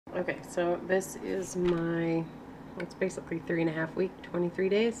Okay, so this is my, it's basically 3.5 week, 23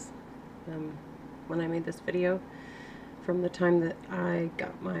 days when I made this video from the time that I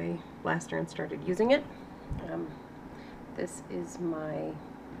got my blaster and started using it. This is my,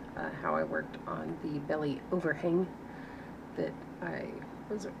 how I worked on the belly overhang that I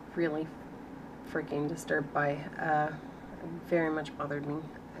was really freaking disturbed by. It very much bothered me.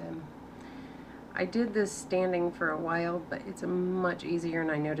 I did this standing for a while, but it's much easier, and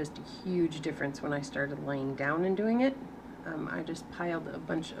I noticed a huge difference when I started laying down and doing it. I just piled a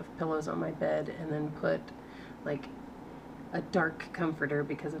bunch of pillows on my bed and then put like a dark comforter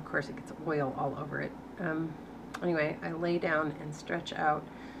because of course it gets oil all over it. Anyway, I lay down and stretch out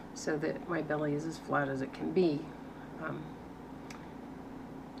so that my belly is as flat as it can be.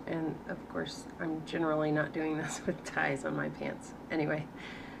 And of course I'm generally not doing this with ties on my pants. Anyway.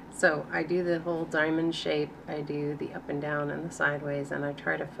 So I do the whole diamond shape, I do the up and down and the sideways, and I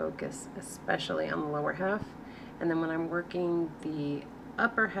try to focus especially on the lower half. And then when I'm working the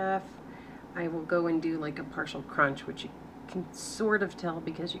upper half, I will go and do like a partial crunch, which you can sort of tell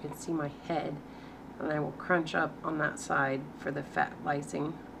because you can see my head. And I will crunch up on that side for the fat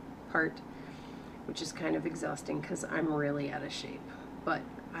lysing part, which is kind of exhausting because I'm really out of shape. But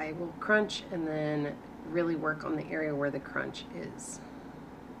I will crunch and then really work on the area where the crunch is,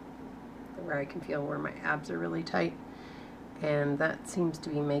 where I can feel where my abs are really tight, and that seems to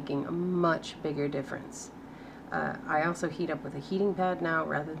be making a much bigger difference. I also heat up with a heating pad now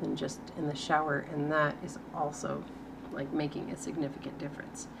rather than just in the shower, and that is also like making a significant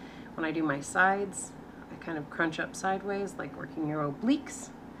difference. When I do my sides, I kind of crunch up sideways like working your obliques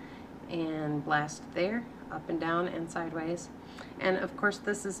and blast there, up and down and sideways. And of course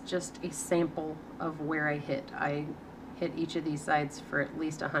this is just a sample of where I hit. I hit each of these sides for at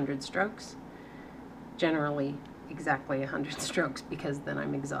least 100 strokes. Generally exactly 100 strokes because then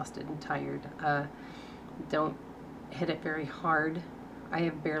I'm exhausted and tired. Don't hit it very hard. I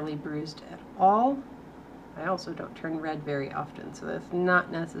have barely bruised at all. I also don't turn red very often, so that's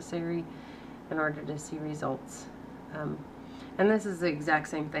not necessary in order to see results. And this is the exact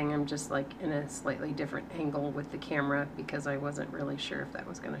same thing, I'm just like in a slightly different angle with the camera because I wasn't really sure if that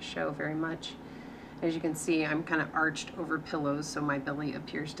was going to show very much. As you can see, I'm kind of arched over pillows, so my belly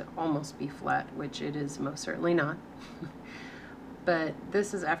appears to almost be flat, which it is most certainly not. But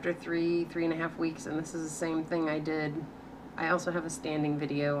this is after 3.5 weeks, and this is the same thing I did. I also have a standing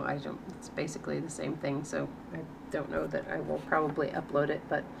video. It's basically the same thing, so I don't know that I will probably upload it,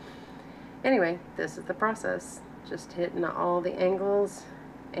 but anyway, this is the process. Just hitting all the angles,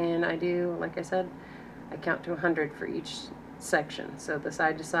 and I do, like I said, I count to 100 for each section. So the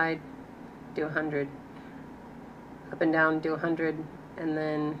side to side, do 100, up and down, do 100, and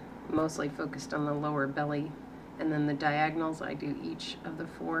then mostly focused on the lower belly. And then the diagonals, I do each of the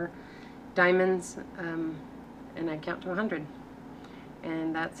 4 diamonds, and I count to 100.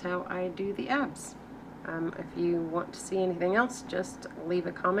 And that's how I do the abs. If you want to see anything else, just leave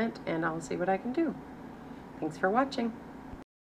a comment and I'll see what I can do. Thanks for watching.